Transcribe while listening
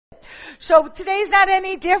So today's not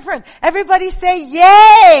any different. Everybody say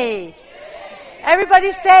yay.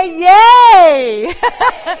 Everybody say yay.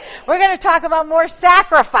 We're going to talk about more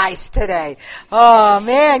sacrifice today. Oh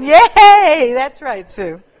man, yay. That's right,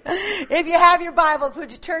 Sue. If you have your Bibles,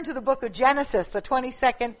 would you turn to the book of Genesis, the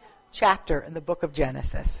 22nd chapter in the book of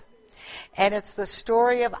Genesis. And it's the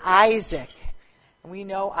story of Isaac. We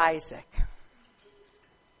know Isaac.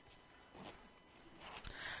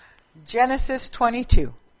 Genesis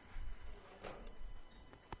 22.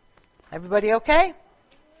 Everybody okay?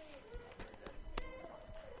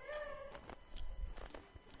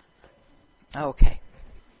 Okay.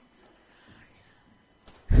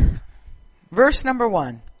 Verse number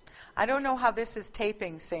 1. I don't know how this is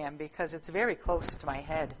taping, Sam, because it's very close to my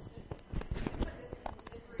head.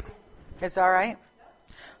 It's all right?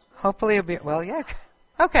 Hopefully it'll be, well, yeah.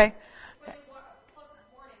 Okay.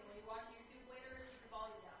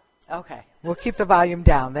 Okay. We'll keep the volume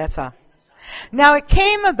down. That's all. Now it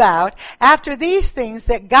came about after these things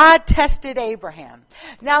that God tested Abraham.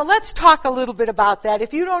 Now let's talk a little bit about that.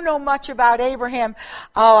 If you don't know much about Abraham,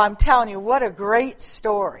 oh, I'm telling you, what a great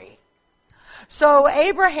story. So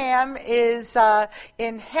Abraham is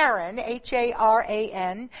in Haran,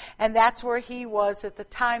 Haran, and that's where he was at the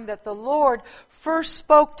time that the Lord first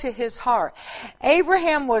spoke to his heart.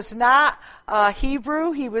 Abraham was not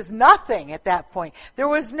Hebrew. He was nothing at that point. There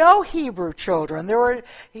was no Hebrew children.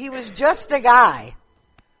 He was just a guy.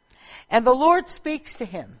 And the Lord speaks to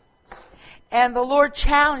him. And the Lord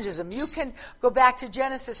challenges him. You can go back to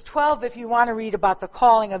Genesis 12 if you want to read about the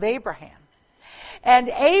calling of Abraham. And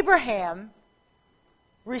Abraham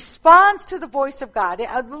responds to the voice of God.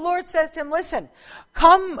 The Lord says to him, listen,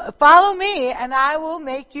 come, follow me, and I will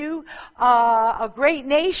make you a great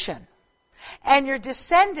nation. And your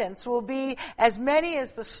descendants will be as many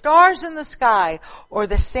as the stars in the sky or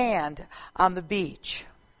the sand on the beach.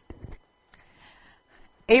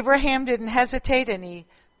 Abraham didn't hesitate, and he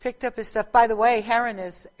picked up his stuff. By the way, Haran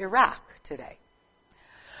is Iraq today.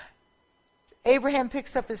 Abraham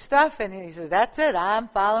picks up his stuff and he says, that's it, I'm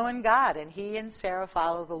following God. And he and Sarah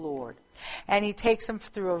follow the Lord. And he takes them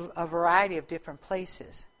through a variety of different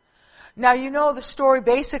places. Now, you know the story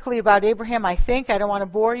basically about Abraham, I think. I don't want to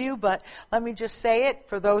bore you, but let me just say it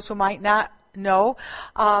for those who might not know.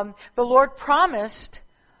 The Lord promised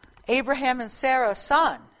Abraham and Sarah a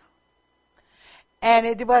son. And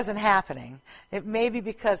it wasn't happening. It may be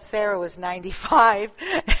because Sarah was 95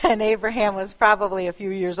 and Abraham was probably a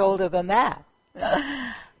few years older than that.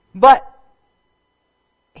 But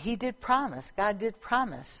he did promise, God did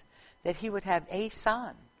promise, that he would have a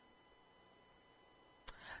son.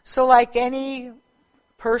 So like any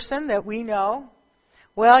person that we know,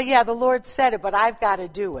 well, yeah, the Lord said it, but I've got to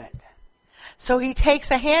do it. So he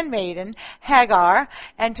takes a handmaiden, Hagar,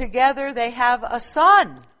 and together they have a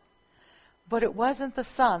son. But it wasn't the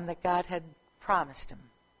son that God had promised him.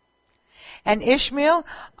 And Ishmael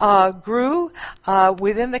grew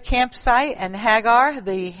within the campsite, and Hagar,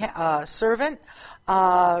 the servant,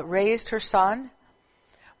 raised her son.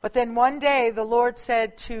 But then one day the Lord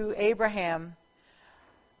said to Abraham,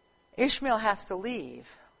 Ishmael has to leave.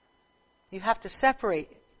 You have to separate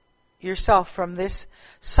yourself from this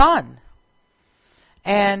son.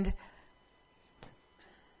 And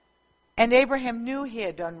Abraham knew he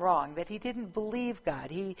had done wrong, that he didn't believe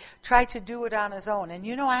God. He tried to do it on his own. And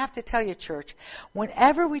you know, I have to tell you, church,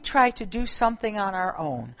 whenever we try to do something on our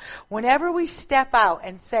own, whenever we step out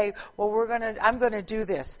and say, well, I'm going to do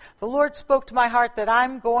this. The Lord spoke to my heart that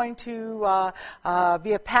I'm going to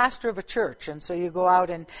be a pastor of a church. And so you go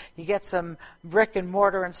out and you get some brick and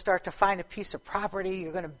mortar and start to find a piece of property.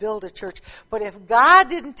 You're going to build a church. But if God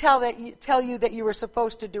didn't tell you that you were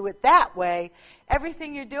supposed to do it that way,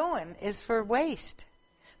 everything you're doing is for waste.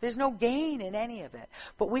 There's no gain in any of it.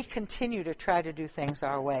 But we continue to try to do things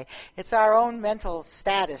our way. It's our own mental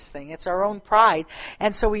status thing. It's our own pride.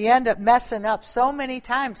 And so we end up messing up so many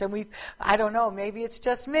times. And I don't know, maybe it's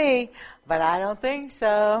just me, but I don't think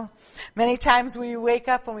so. Many times we wake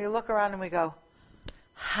up and we look around and we go,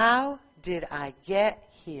 how did I get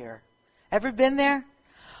here? Ever been there?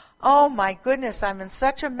 Oh my goodness, I'm in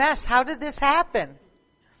such a mess. How did this happen?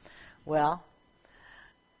 Well,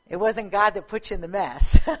 it wasn't God that put you in the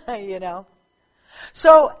mess, you know.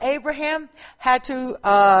 So Abraham had to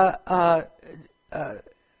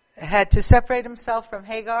separate himself from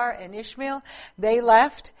Hagar and Ishmael. They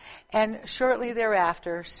left, and shortly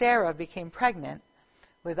thereafter, Sarah became pregnant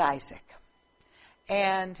with Isaac.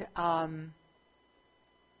 And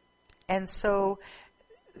so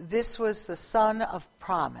this was the son of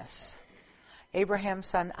promise. Abraham's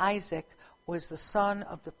son Isaac was the son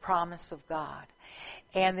of the promise of God.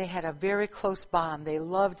 and they had a very close bond. They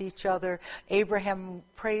loved each other. Abraham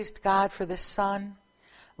praised God for this son,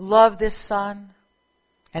 loved this son,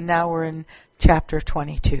 and now we're in chapter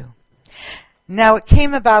 22. Now it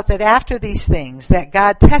came about that after these things, that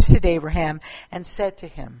God tested Abraham and said to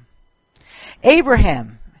him,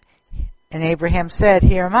 Abraham. And Abraham said,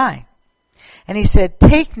 Here am I. And he said,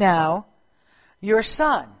 Take now your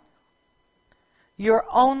son, your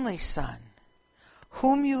only son,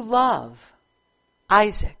 whom you love,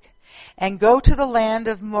 Isaac, and go to the land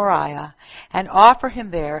of Moriah, and offer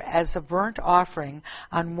him there as a burnt offering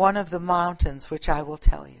on one of the mountains which I will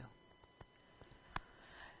tell you.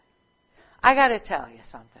 I got to tell you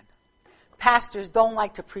something. Pastors don't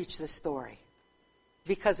like to preach this story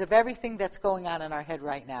because of everything that's going on in our head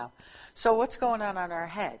right now. So what's going on in our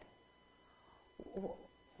head?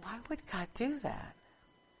 Why would God do that?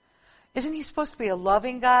 Isn't he supposed to be a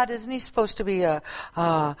loving God? Isn't he supposed to be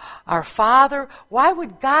our Father? Why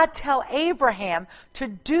would God tell Abraham to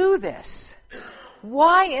do this?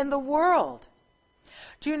 Why in the world?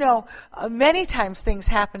 Do you know, many times things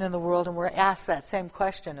happen in the world and we're asked that same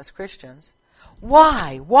question as Christians.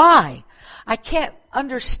 Why? Why? I can't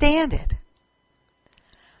understand it.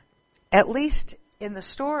 At least in the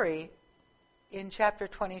story, in chapter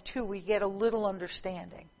 22, we get a little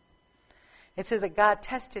understanding. It says that God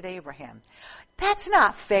tested Abraham. That's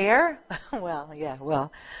not fair.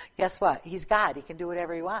 Well, guess what? He's God. He can do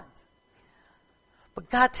whatever he wants. But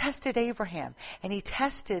God tested Abraham, and he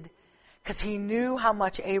tested because he knew how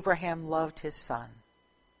much Abraham loved his son.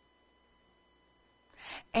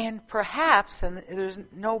 And perhaps, and there's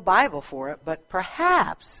no Bible for it, but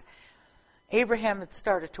perhaps Abraham had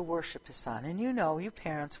started to worship his son. And you know, you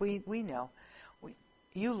parents, we know,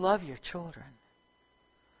 you love your children.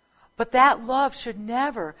 But that love should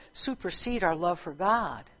never supersede our love for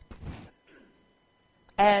God.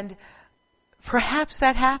 And perhaps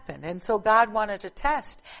that happened. And so God wanted to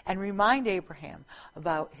test and remind Abraham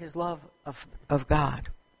about his love of God.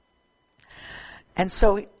 And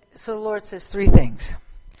so the Lord says three things.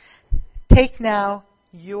 Take now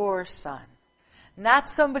your son. Not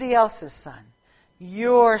somebody else's son.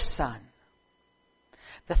 Your son.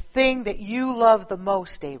 The thing that you love the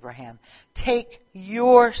most, Abraham. Take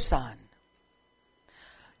your son.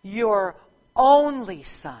 Your only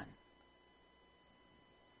son.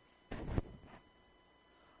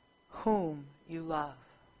 Whom you love.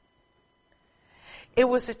 It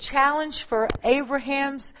was a challenge for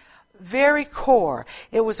Abraham's very core.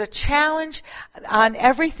 It was a challenge on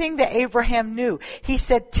everything that Abraham knew. He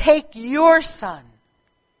said, take your son.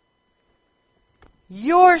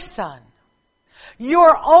 Your son.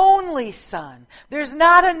 Your only son. There's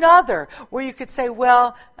not another where you could say,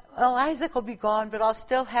 well, Isaac will be gone, but I'll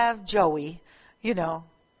still have Joey, you know.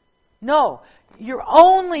 No, your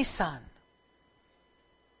only son.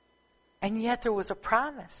 And yet there was a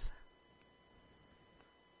promise.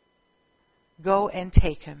 Go and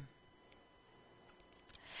take him.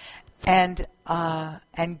 And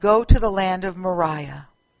go to the land of Moriah.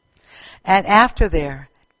 And after there,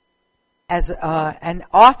 and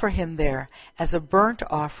offer him there as a burnt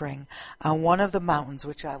offering on one of the mountains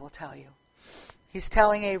which I will tell you. He's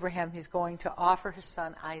telling Abraham he's going to offer his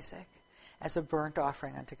son Isaac as a burnt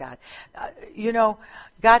offering unto God. You know,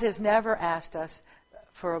 God has never asked us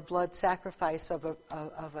for a blood sacrifice of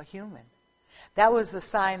a human. That was the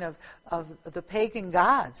sign of the pagan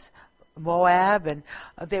gods, Moab, and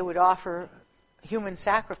they would offer human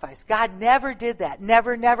sacrifice. God never did that.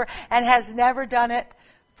 Never, and has never done it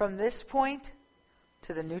from this point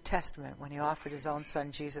to the New Testament when he offered his own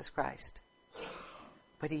son, Jesus Christ.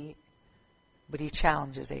 But he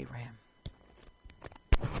challenges Abraham.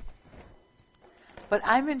 But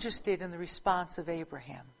I'm interested in the response of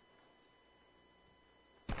Abraham.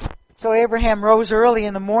 So Abraham rose early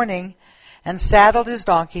in the morning and saddled his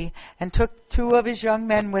donkey and took 2 of his young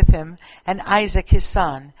men with him and Isaac his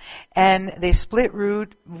son. And they split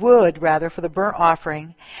wood for the burnt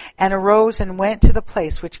offering and arose and went to the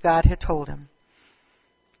place which God had told him.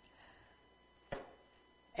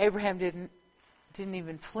 Abraham didn't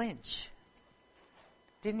even flinch.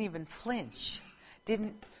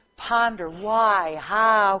 Didn't ponder why,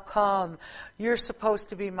 how come, you're supposed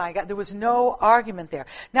to be my God. There was no argument there.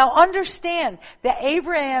 Now understand that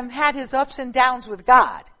Abraham had his ups and downs with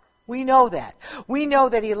God. We know that. We know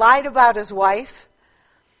that he lied about his wife,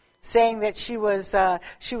 saying that she was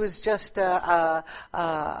just a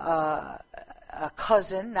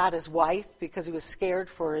cousin, not his wife, because he was scared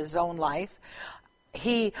for his own life.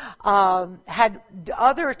 He had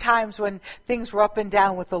other times when things were up and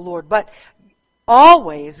down with the Lord, but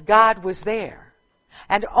always God was there.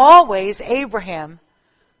 And always Abraham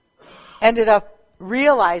ended up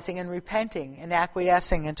realizing and repenting and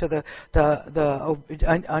acquiescing into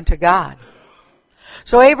unto God.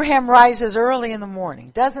 So Abraham rises early in the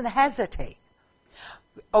morning, doesn't hesitate.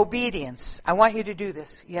 Obedience. I want you to do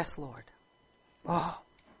this. Yes, Lord. Oh.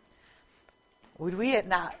 Would we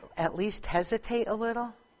not at least hesitate a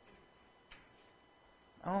little?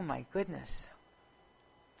 Oh my goodness.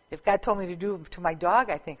 If God told me to do it to my dog,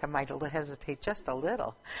 I think I might hesitate just a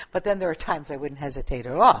little. But then there are times I wouldn't hesitate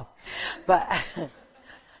at all. But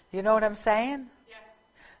you know what I'm saying? Yes.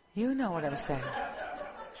 You know what I'm saying.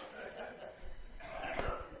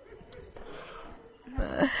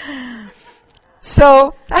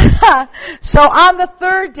 So on the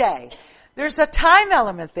third day, there's a time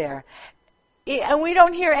element there. And we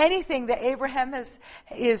don't hear anything that Abraham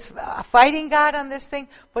is fighting God on this thing,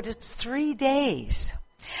 but it's 3 days.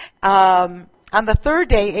 On the third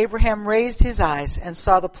day, Abraham raised his eyes and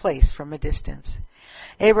saw the place from a distance.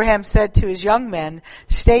 Abraham said to his young men,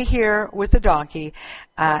 "Stay here with the donkey,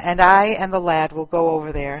 and I and the lad will go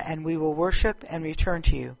over there, and we will worship and return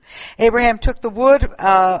to you." Abraham took the wood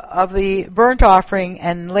of the burnt offering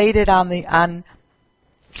and laid it on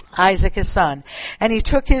Isaac his son, and he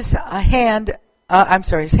took his hand and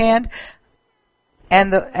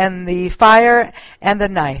the fire and the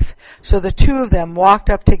knife. So the two of them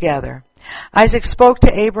walked up together. Isaac spoke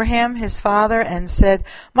to Abraham his father and said,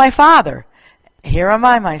 "My father." "Here am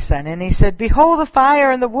I, my son." And he said, "Behold the fire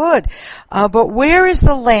and the wood, but where is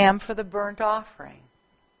the lamb for the burnt offering?"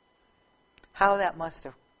 How that must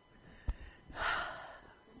have...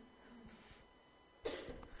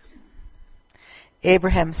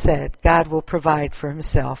 Abraham said, "God will provide for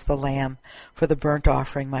himself the lamb for the burnt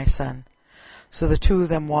offering, my son." So the two of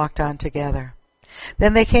them walked on together.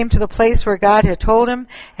 Then they came to the place where God had told him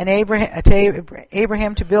and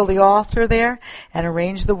Abraham to build the altar there and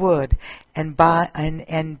arrange the wood and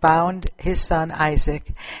bound his son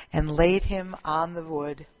Isaac and laid him on the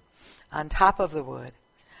wood, on top of the wood.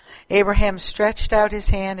 Abraham stretched out his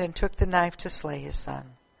hand and took the knife to slay his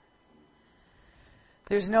son.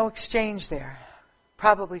 There's no exchange there.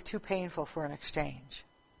 Probably too painful for an exchange.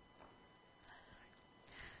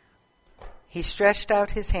 He stretched out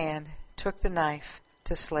his hand, took the knife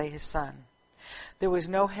to slay his son. There was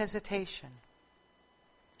no hesitation.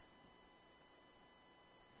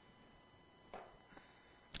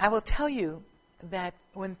 I will tell you that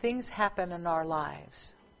when things happen in our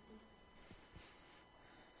lives,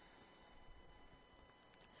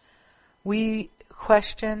 we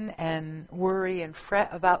question and worry and fret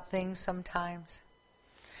about things sometimes.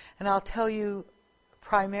 And I'll tell you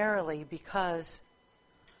primarily because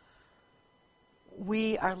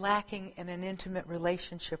we are lacking in an intimate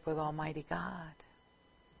relationship with Almighty God.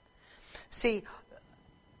 See,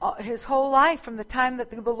 his whole life, from the time that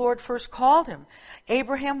the Lord first called him,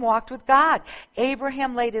 Abraham walked with God.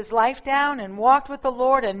 Abraham laid his life down and walked with the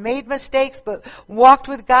Lord and made mistakes, but walked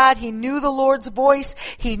with God. He knew the Lord's voice.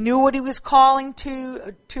 He knew what he was calling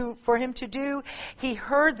for him to do. He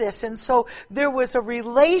heard this, and so there was a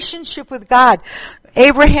relationship with God.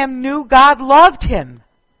 Abraham knew God loved him.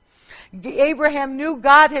 Abraham knew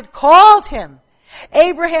God had called him.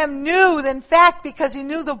 Abraham knew, in fact, because he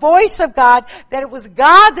knew the voice of God, that it was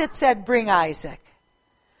God that said, "Bring Isaac."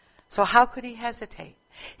 So how could he hesitate?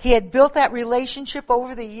 He had built that relationship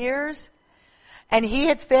over the years, and he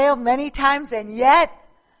had failed many times, and yet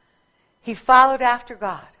he followed after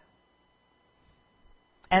God.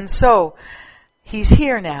 And so he's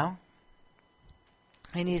here now,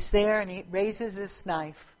 and he's there, and he raises this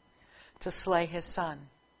knife to slay his son,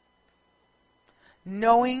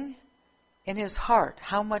 knowing in his heart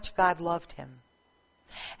how much God loved him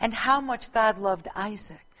and how much God loved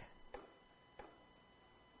Isaac.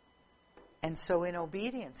 And so in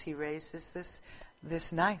obedience, he raises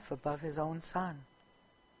this knife above his own son.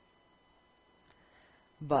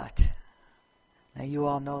 But, now you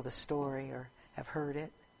all know the story or have heard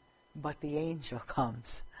it, but the angel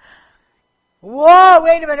comes. Whoa,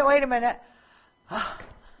 wait a minute.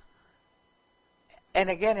 And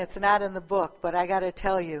again, it's not in the book, but I got to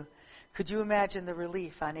tell you, could you imagine the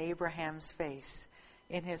relief on Abraham's face,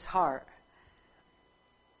 in his heart,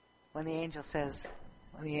 when the angel says,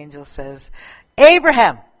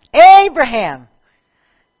 "Abraham, Abraham!"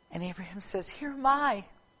 And Abraham says, "Here am I.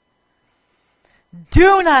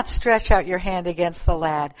 Do not stretch out your hand against the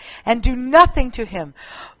lad, and do nothing to him.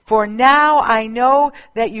 For now I know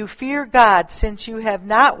that you fear God, since you have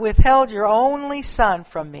not withheld your only son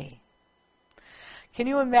from me." Can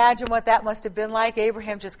you imagine what that must have been like?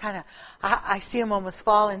 Abraham just kind of, I see him almost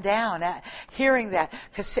falling down at hearing that.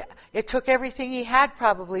 Because it took everything he had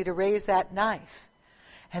probably to raise that knife.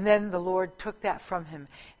 And then the Lord took that from him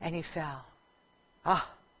and he fell.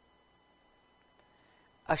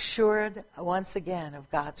 Assured once again of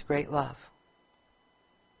God's great love.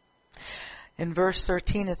 In verse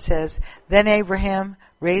 13 it says, Then Abraham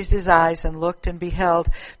raised his eyes and looked, and beheld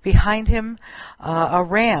behind him a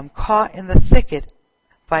ram caught in the thicket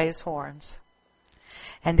by his horns.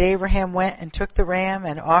 And Abraham went and took the ram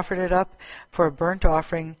and offered it up for a burnt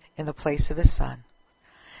offering in the place of his son.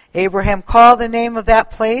 Abraham called the name of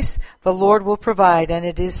that place, The Lord Will Provide, and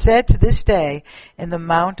it is said to this day, In the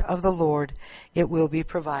mount of the Lord it will be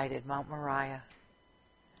provided, Mount Moriah.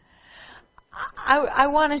 I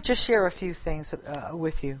want to just share a few things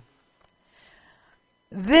with you.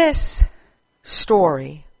 This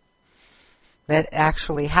story, that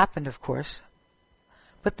actually happened, of course,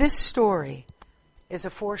 but this story is a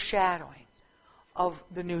foreshadowing of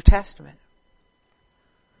the New Testament.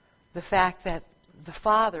 The fact that the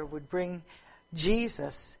Father would bring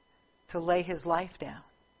Jesus to lay his life down.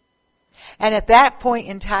 And at that point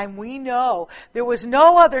in time, we know there was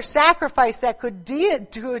no other sacrifice that could do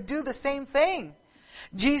the same thing.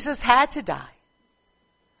 Jesus had to die.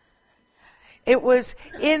 It was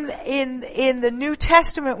in the New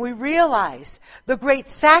Testament we realize the great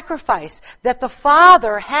sacrifice that the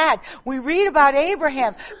Father had. We read about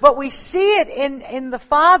Abraham, but we see it in the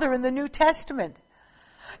Father in the New Testament.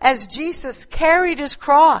 As Jesus carried his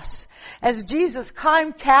cross, as Jesus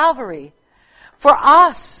climbed Calvary for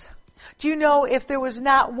us. Do you know, if there was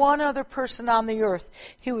not one other person on the earth,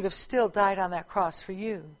 he would have still died on that cross for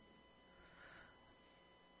you.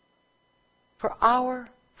 For our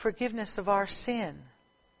forgiveness of our sin.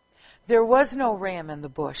 There was no ram in the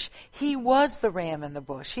bush. He was the ram in the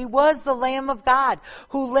bush. He was the Lamb of God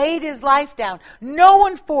who laid his life down. No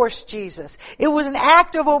one forced Jesus. It was an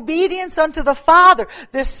act of obedience unto the Father.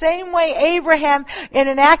 The same way Abraham, in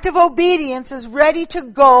an act of obedience, is ready to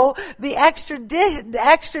go the extra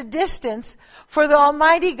distance for the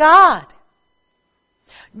Almighty God.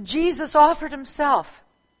 Jesus offered himself,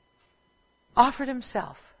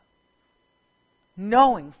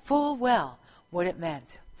 knowing full well what it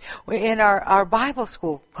meant. In our Bible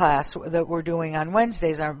school class that we're doing on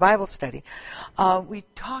Wednesdays, our Bible study, we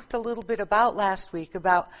talked a little bit about last week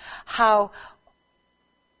about how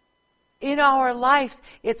in our life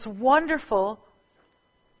it's wonderful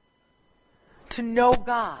to know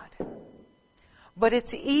God, but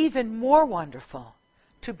it's even more wonderful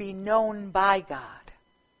to be known by God.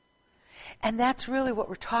 And that's really what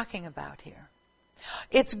we're talking about here.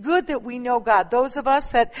 It's good that we know God. Those of us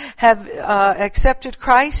that have accepted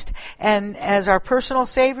Christ and as our personal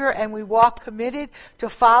Savior, and we walk committed to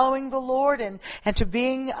following the Lord and to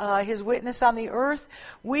being his witness on the earth,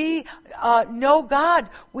 we know God.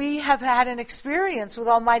 We have had an experience with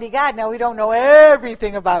Almighty God. Now, we don't know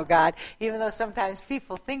everything about God, even though sometimes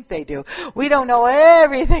people think they do. We don't know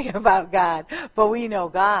everything about God, but we know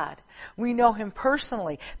God. We know him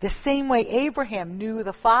personally, the same way Abraham knew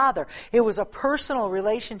the Father. It was a personal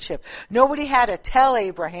relationship. Nobody had to tell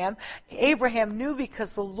Abraham. Abraham knew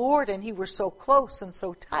because the Lord and he were so close and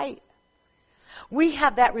so tight. We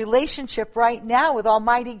have that relationship right now with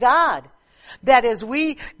Almighty God. That as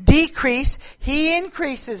we decrease, he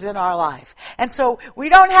increases in our life. And so we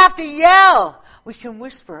don't have to yell. We can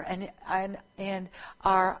whisper, and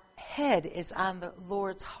our head is on the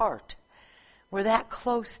Lord's heart. We're that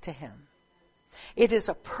close to him. It is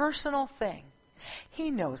a personal thing. He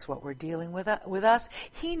knows what we're dealing with us.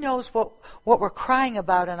 He knows what we're crying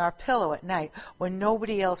about on our pillow at night when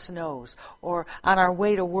nobody else knows, or on our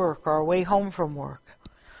way to work or our way home from work.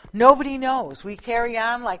 Nobody knows. We carry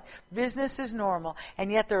on like business is normal, and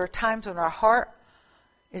yet there are times when our heart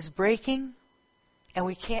is breaking and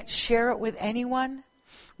we can't share it with anyone.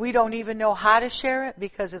 We don't even know how to share it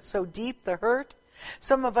because it's so deep, the hurt.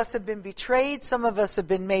 Some of us have been betrayed. Some of us have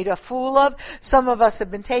been made a fool of. Some of us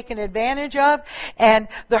have been taken advantage of. And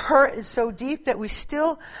the hurt is so deep that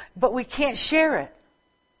but we can't share it.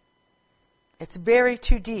 It's buried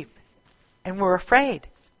too deep. And we're afraid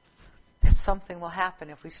that something will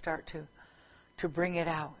happen if we start to bring it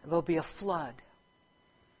out. There'll be a flood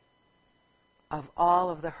of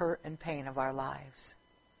all of the hurt and pain of our lives.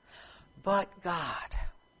 But God,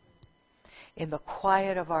 in the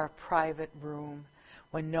quiet of our private room,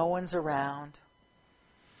 when no one's around,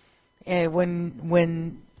 and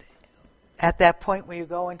when at that point where you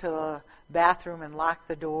go into the bathroom and lock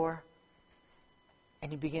the door,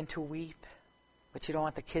 and you begin to weep, but you don't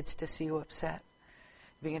want the kids to see you upset.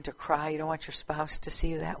 You begin to cry. You don't want your spouse to see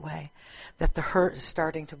you that way. That the hurt is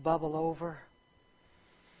starting to bubble over.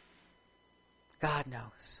 God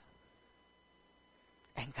knows.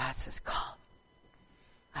 And God says, come.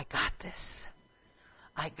 I got this.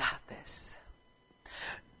 I got this.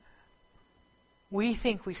 We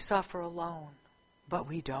think we suffer alone, but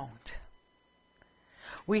we don't.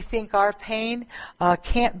 We think our pain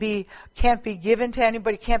can't be given to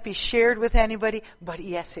anybody, can't be shared with anybody, but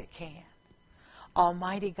yes, it can.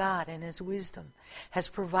 Almighty God in His wisdom has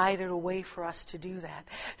provided a way for us to do that.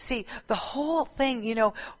 See, the whole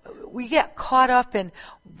thing, we get caught up in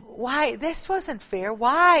why this wasn't fair.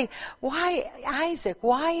 Why Isaac?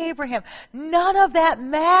 Why Abraham? None of that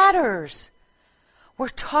matters. We're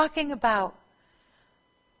talking about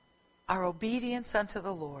our obedience unto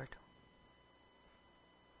the Lord.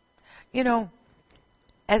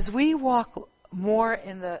 As we walk more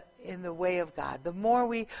in the way of God, the more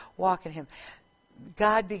we walk in Him,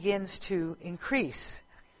 God begins to increase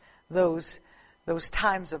those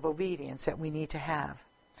times of obedience that we need to have.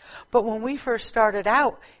 But when we first started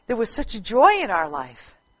out, there was such joy in our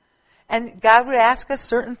life. And God would ask us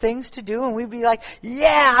certain things to do, and we'd be like,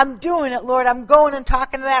 yeah, I'm doing it, Lord. I'm going and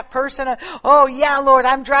talking to that person. Oh, yeah, Lord,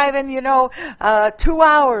 I'm driving, 2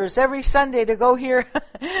 hours every Sunday to go hear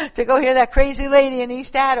that crazy lady in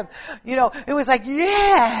East Adam. It was like,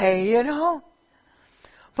 yay,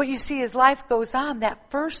 But you see, as life goes on, that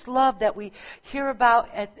first love that we hear about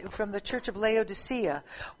from the church of Laodicea,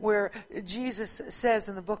 where Jesus says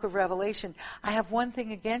in the book of Revelation, I have one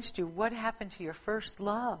thing against you. What happened to your first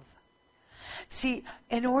love? See,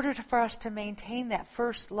 in order for us to maintain that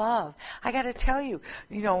first love, I got to tell you,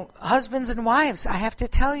 husbands and wives, I have to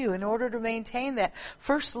tell you, in order to maintain that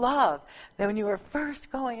first love, that when you were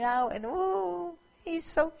first going out and, oh, he's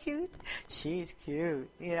so cute, she's cute,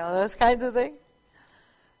 those kinds of things.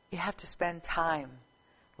 You have to spend time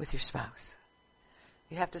with your spouse.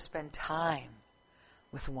 You have to spend time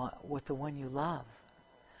with the one you love.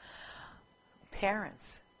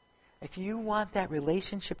 Parents, if you want that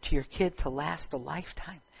relationship to your kid to last a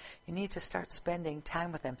lifetime, you need to start spending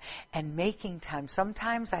time with them and making time.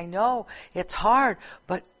 Sometimes I know it's hard,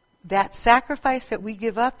 but that sacrifice that we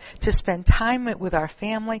give up to spend time with our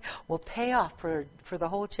family will pay off for the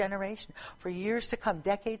whole generation, for years to come,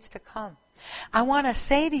 decades to come. I want to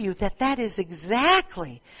say to you that is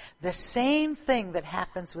exactly the same thing that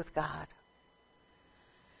happens with God.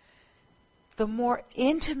 The more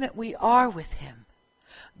intimate we are with Him,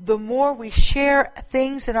 the more we share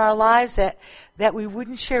things in our lives that we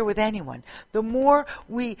wouldn't share with anyone. The more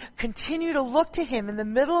we continue to look to Him in the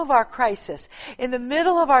middle of our crisis, in the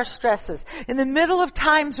middle of our stresses, in the middle of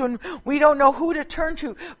times when we don't know who to turn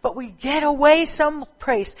to, but we get away some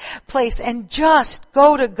place and just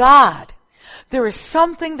go to God. There is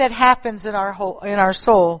something that happens in our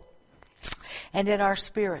soul and in our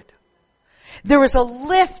spirit. There is a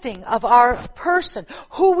lifting of our person,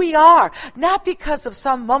 who we are, not because of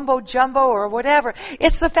some mumbo-jumbo or whatever.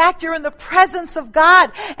 It's the fact you're in the presence of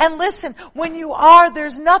God. And listen, when you are,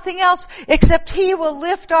 there's nothing else except He will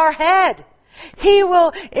lift our head. He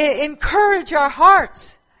will encourage our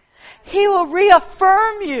hearts. He will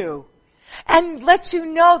reaffirm you and let you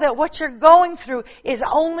know that what you're going through is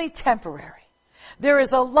only temporary. There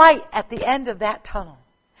is a light at the end of that tunnel.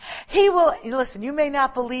 He will, listen, you may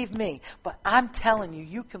not believe me, but I'm telling you,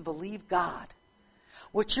 you can believe God.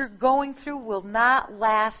 What you're going through will not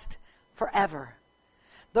last forever.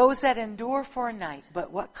 Those that endure for a night,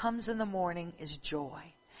 but what comes in the morning is joy.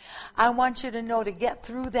 I want you to know, to get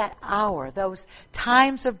through that hour, those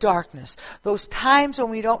times of darkness, those times when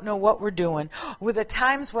we don't know what we're doing, with the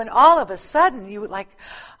times when all of a sudden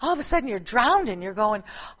you're drowned and you're going,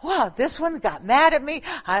 wow, this one got mad at me.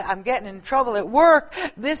 I'm getting in trouble at work.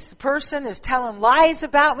 This person is telling lies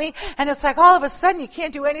about me. And it's like all of a sudden you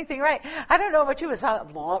can't do anything right. I don't know about you. It's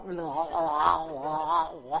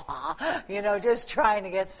just trying to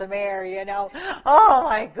get some air, Oh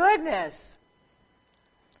my goodness.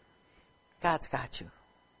 God's got you.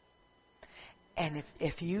 And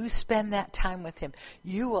if you spend that time with Him,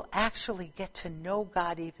 you will actually get to know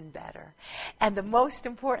God even better. And the most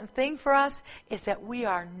important thing for us is that we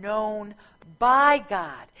are known by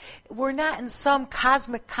God. We're not in some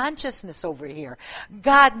cosmic consciousness over here.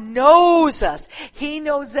 God knows us. He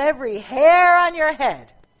knows every hair on your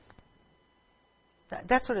head.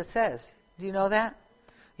 That's what it says. Do you know that?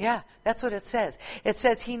 Yeah, that's what it says. It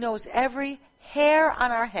says He knows every hair on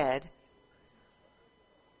our head.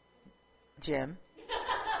 Jim? I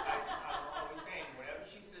was saying, whenever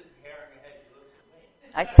she says hair on your head, she looks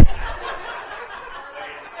at me.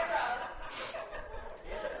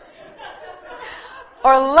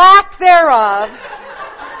 Or lack thereof.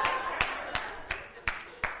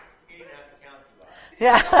 He didn't have to count you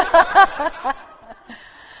by. Yeah.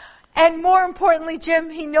 And more importantly, Jim,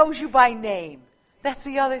 He knows you by name. That's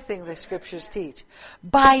the other thing the Scriptures teach.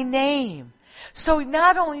 By name. So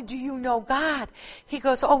not only do you know God, He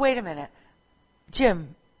goes, oh, wait a minute.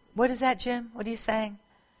 Jim, what is that, Jim? What are you saying?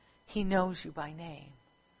 He knows you by name.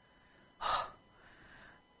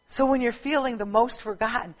 So when you're feeling the most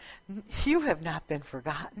forgotten, you have not been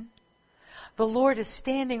forgotten. The Lord is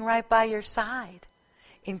standing right by your side,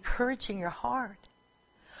 encouraging your heart.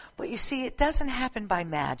 But you see, it doesn't happen by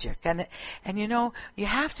magic. And you know, you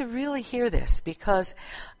have to really hear this, because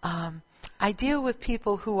I deal with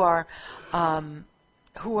people who have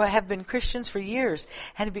been Christians for years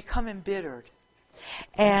and have become embittered.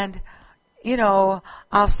 And, you know,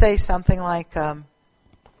 I'll say something like, well,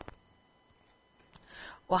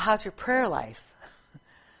 how's your prayer life?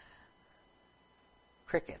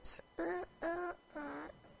 Crickets.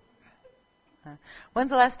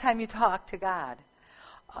 When's the last time you talked to God?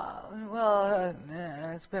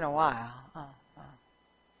 It's been a while.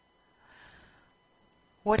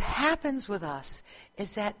 What happens with us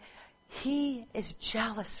is that He is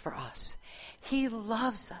jealous for us. He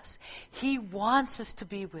loves us. He wants us to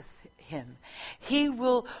be with Him. He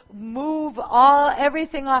will move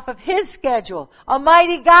everything off of His schedule,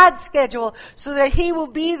 Almighty God's schedule, so that He will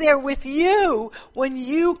be there with you when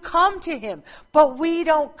you come to Him. But we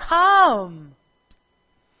don't come.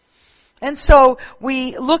 And so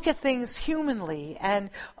we look at things humanly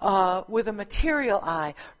and with a material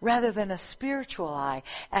eye rather than a spiritual eye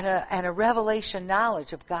and a revelation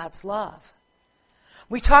knowledge of God's love.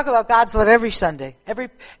 We talk about God's love every Sunday.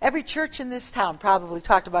 Every church in this town probably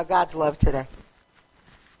talked about God's love today.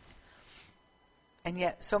 And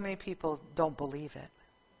yet so many people don't believe it.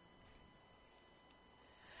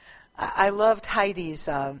 I loved Heidi's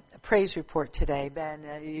praise report today. Ben,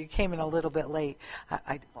 you came in a little bit late.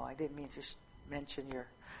 I didn't mean to mention your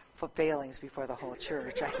failings before the whole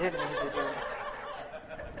church. I didn't mean to do that.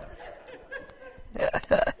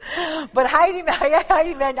 But Heidi,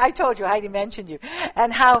 I told you, Heidi mentioned you.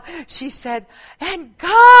 And how she said, and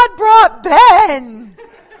God brought Ben.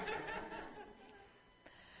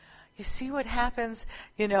 You see what happens?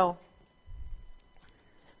 You know,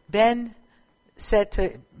 Ben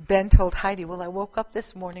told Heidi, well, I woke up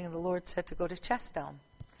this morning and the Lord said to go to Chestone.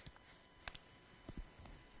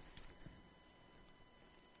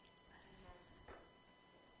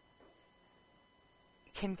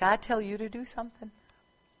 Can God tell you to do something?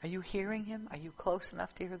 Are you hearing Him? Are you close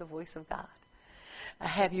enough to hear the voice of God?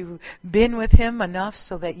 Have you been with Him enough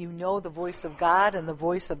so that you know the voice of God and the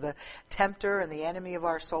voice of the tempter and the enemy of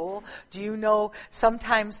our soul? Do you know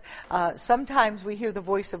sometimes we hear the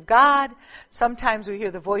voice of God, sometimes we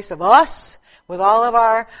hear the voice of us with all of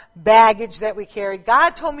our baggage that we carry.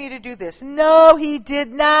 God told me to do this. No, He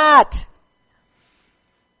did not.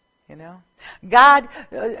 You know? God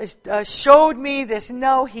showed me this.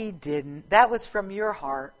 No, He didn't. That was from your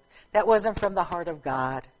heart. That wasn't from the heart of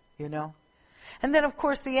God, you know? And then, of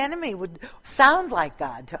course, the enemy would sound like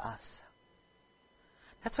God to us.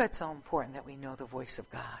 That's why it's so important that we know the voice of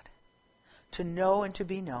God. To know and to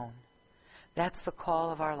be known. That's the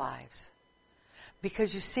call of our lives.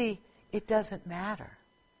 Because, you see, it doesn't matter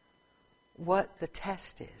what the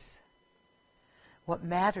test is. What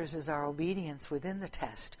matters is our obedience within the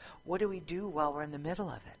test. What do we do while we're in the middle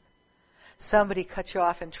of it? Somebody cut you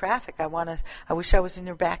off in traffic. I wish I was in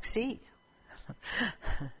your back seat.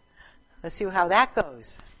 Let's see how that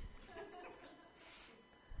goes.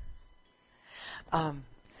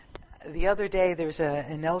 The other day, there's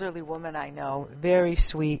an elderly woman I know, very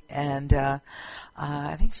sweet, and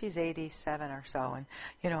I think she's 87 or so, and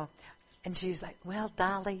you know, and she's like, well,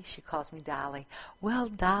 Dolly, she calls me Dolly. Well,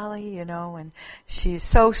 Dolly, you know, and she's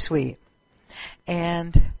so sweet.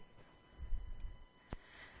 And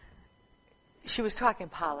she was talking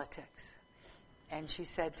politics, and she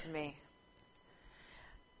said to me,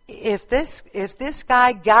 if this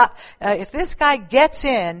guy gets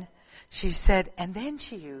in, she said, and then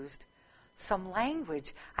she used some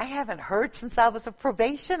language I haven't heard since I was a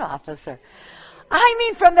probation officer. I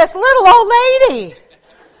mean, from this little old lady.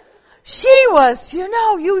 She was, you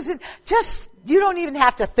know, using you don't even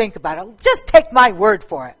have to think about it. Just take my word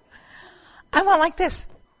for it. I went like this.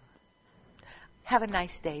 Have a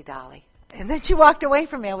nice day, Dolly. And then she walked away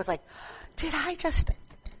from me. I was like, did I just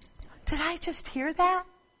hear that?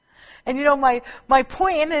 And you know, my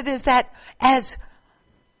point in it is that as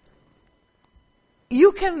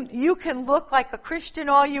you can look like a Christian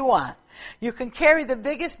all you want. You can carry the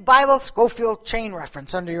biggest Bible Schofield chain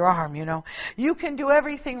reference under your arm, you know. You can do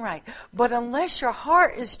everything right. But unless your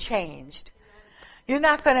heart is changed, you're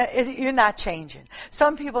not changing.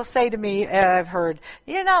 Some people say to me, I've heard,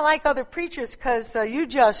 you're not like other preachers because you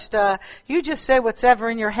just say what's ever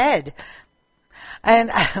in your head.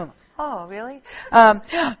 And, oh, really?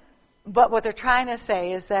 But what they're trying to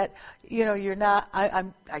say is that, you're not, I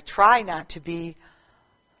try not to be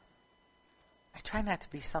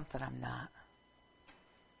something I'm not.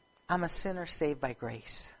 I'm a sinner saved by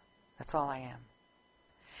grace. That's all I am.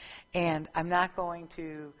 And I'm not going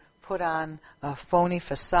to put on a phony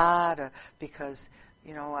facade because,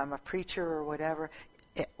 I'm a preacher or whatever.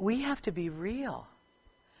 We have to be real.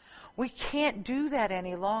 We can't do that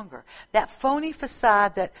any longer. That phony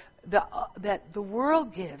facade that the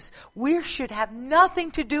world gives, we should have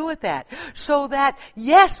nothing to do with that. So that,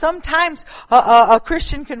 yes, sometimes a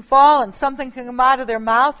Christian can fall and something can come out of their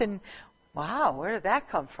mouth and, wow, where did that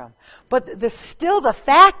come from? But still the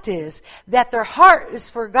fact is that their heart is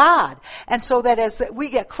for God. And so that as we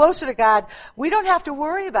get closer to God, we don't have to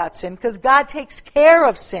worry about sin because God takes care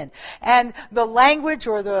of sin. And the language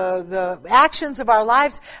or the actions of our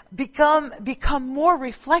lives become more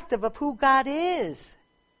reflective of who God is.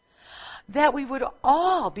 That we would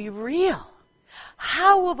all be real.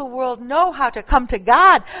 How will the world know how to come to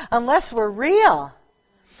God unless we're real?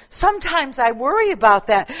 Sometimes I worry about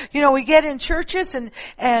that. We get in churches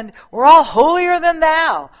and we're all holier than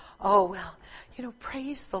thou. Oh, well,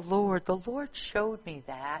 praise the Lord. The Lord showed me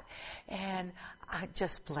that. And I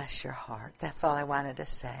just bless your heart. That's all I wanted to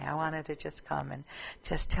say. I wanted to just come and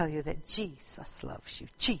just tell you that Jesus loves you.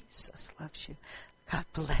 Jesus loves you. God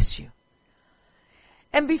bless you.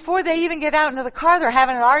 And before they even get out into the car, they're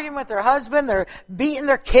having an argument with their husband. They're beating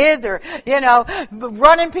their kid. They're,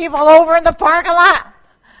 running people over in the parking lot.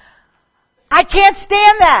 I can't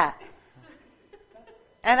stand that.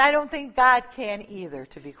 And I don't think God can either,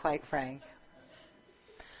 to be quite frank.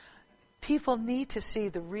 People need to see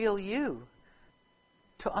the real you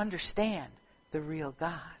to understand the real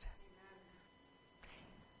God.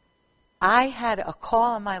 I had a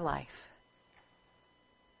call in my life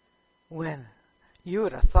when you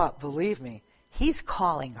would have thought, believe me, he's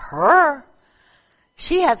calling her.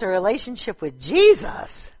 She has a relationship with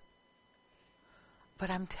Jesus. But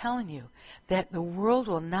I'm telling you that the world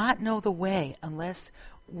will not know the way unless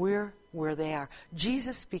we're where they are.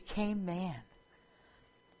 Jesus became man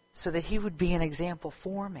so that he would be an example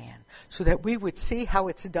for man, so that we would see how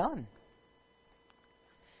it's done.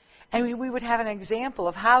 And we would have an example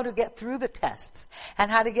of how to get through the tests and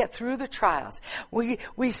how to get through the trials.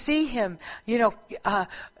 We see him,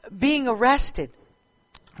 being arrested,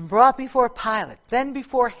 brought before Pilate, then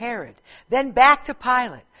before Herod, then back to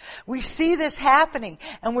Pilate. We see this happening,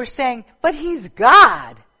 and we're saying, but he's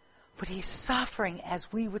God. But he's suffering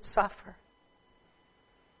as we would suffer.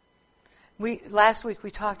 Last week we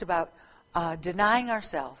talked about denying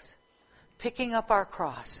ourselves, picking up our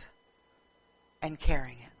cross, and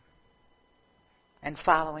carrying it, and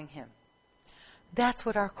following him. That's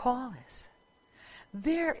what our call is.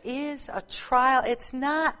 There is a trial. It's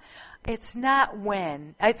not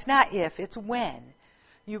when. It's not if. It's when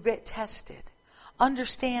you get tested.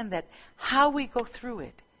 Understand that how we go through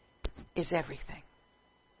it is everything.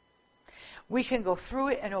 We can go through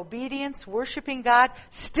it in obedience, worshiping God,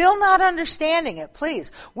 still not understanding it,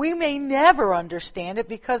 please. We may never understand it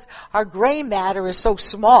because our gray matter is so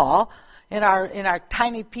small in our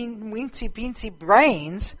tiny, weensy-peensy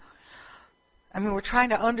brains. I mean, we're trying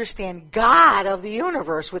to understand God of the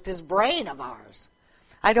universe with this brain of ours.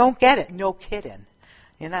 I don't get it. No kidding.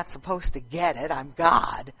 You're not supposed to get it. I'm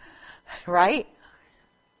God. Right?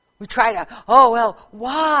 We try to,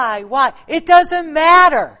 why? It doesn't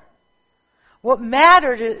matter. What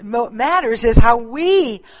matters is how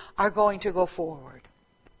we are going to go forward.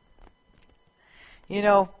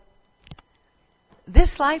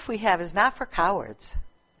 This life we have is not for cowards.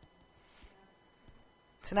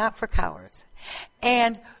 It's not for cowards.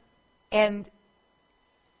 And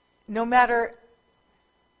no matter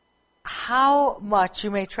how much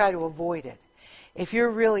you may try to avoid it, if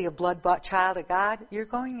you're really a blood-bought child of God, you're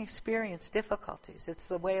going to experience difficulties. It's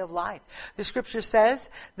the way of life. The scripture says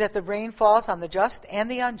that the rain falls on the just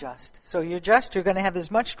and the unjust. So you're just, you're going to have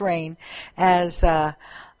as much rain as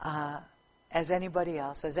anybody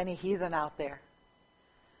else, as any heathen out there.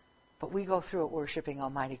 But we go through it worshiping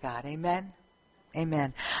Almighty God. Amen?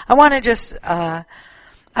 Amen. I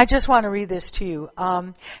just want to read this to you.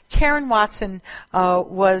 Karen Watson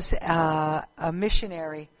was a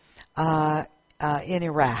missionary in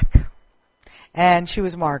Iraq, and she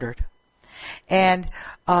was martyred. And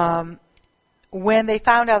when they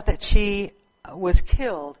found out that she was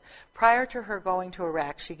killed, prior to her going to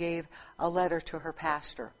Iraq, she gave a letter to her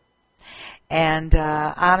pastor. And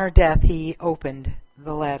on her death, he opened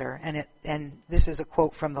the letter, and this is a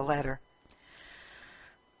quote from the letter.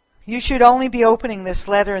 "You should only be opening this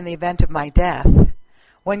letter in the event of my death.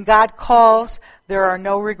 When God calls, there are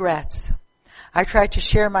no regrets. I tried to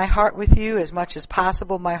share my heart with you as much as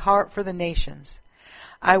possible, my heart for the nations.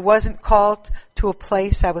 I wasn't called to a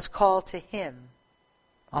place, I was called to Him,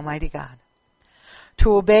 Almighty God.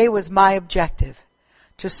 To obey was my objective.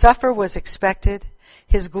 To suffer was expected.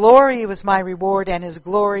 His glory was my reward, and His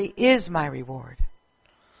glory is my reward.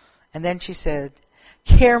 And then she said,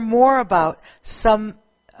 care more than some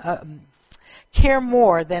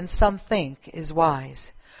think is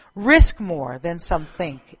wise. Risk more than some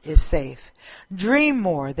think is safe. Dream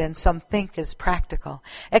more than some think is practical.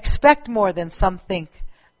 Expect more than some think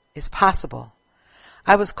is possible.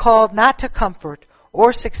 I was called not to comfort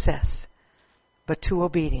or success, but to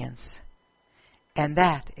obedience. And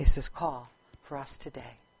that is His call for us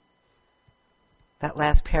today. That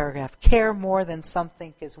last paragraph, care more than some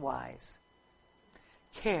think is wise.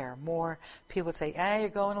 Care more. People say, you're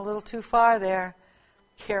going a little too far there.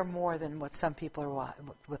 Care more than what some people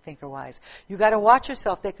would think are wise. You got to watch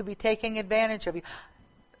yourself. They could be taking advantage of you.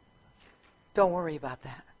 Don't worry about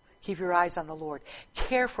that. Keep your eyes on the Lord.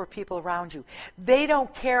 Care for people around you. They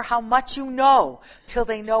don't care how much you know till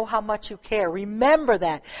they know how much you care. Remember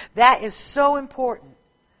that. That is so important.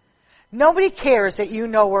 Nobody cares that you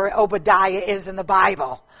know where Obadiah is in the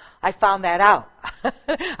Bible. I found that out.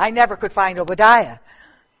 I never could find Obadiah.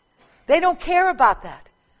 They don't care about that.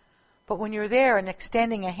 But when you're there and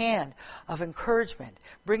extending a hand of encouragement,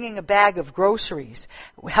 bringing a bag of groceries,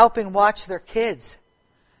 helping watch their kids,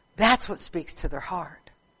 that's what speaks to their heart.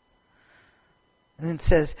 And it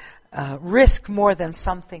says, risk more than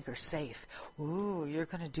some think are safe. Ooh, you're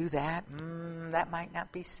going to do that? That might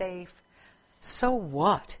not be safe. So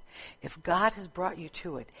what? If God has brought you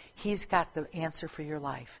to it, He's got the answer for your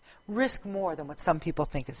life. Risk more than what some people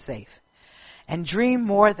think is safe. And dream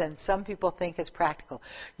more than some people think is practical.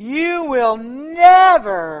 You will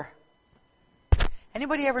never.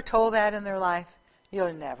 Anybody ever told that in their life?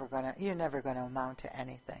 You're never gonna amount to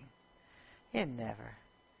anything. You're never.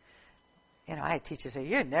 I had teachers say,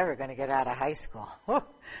 you're never going to get out of high school.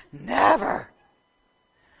 Never.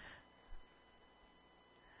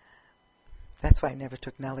 That's why I never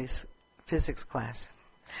took Nellie's physics class.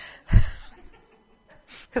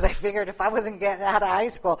 Because I figured if I wasn't getting out of high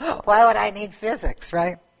school, why would I need physics,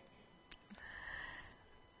 right?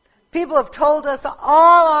 People have told us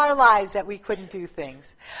all our lives that we couldn't do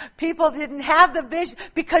things. People didn't have the vision.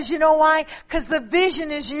 Because you know why? Because the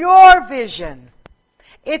vision is your vision.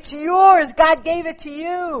 It's yours. God gave it to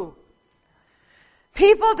you.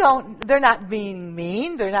 People they're not being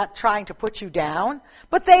mean. They're not trying to put you down.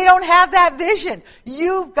 But they don't have that vision.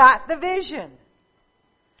 You've got the vision.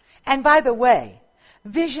 And by the way,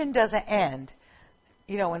 vision doesn't end,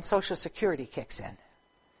 when Social Security kicks in.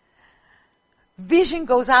 Vision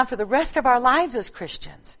goes on for the rest of our lives as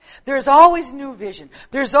Christians. There's always new vision.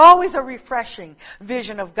 There's always a refreshing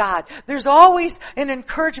vision of God. There's always an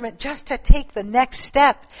encouragement just to take the next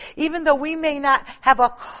step, even though we may not have a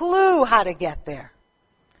clue how to get there.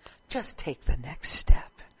 Just take the next step.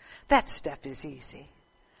 That step is easy.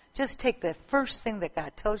 Just take the first thing that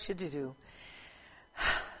God tells you to do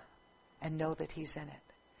and know that He's in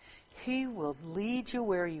it. He will lead you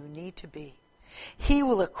where you need to be. He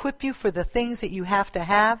will equip you for the things that you have to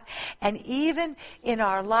have. And even in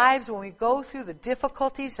our lives, when we go through the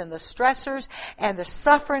difficulties and the stressors and the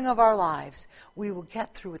suffering of our lives, we will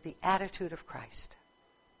get through with the attitude of Christ.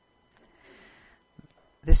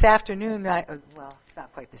 This afternoon, it's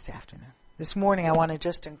not quite this afternoon. This morning, I want to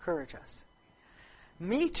just encourage us.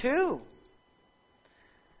 Me too.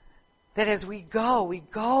 That as we go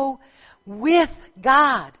with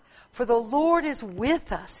God. For the Lord is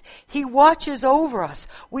with us. He watches over us.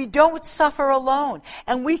 We don't suffer alone.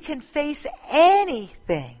 And we can face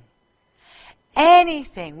anything.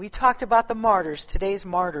 Anything. We talked about the martyrs, today's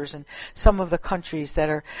martyrs in some of the countries that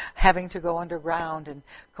are having to go underground and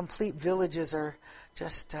complete villages are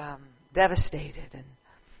just devastated.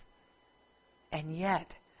 And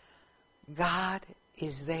yet, God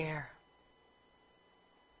is there.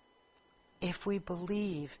 If we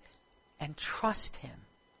believe and trust Him,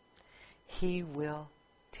 He will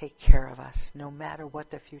take care of us no matter what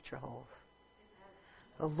the future holds.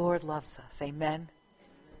 The Lord loves us. Amen?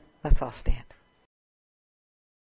 Let's all stand.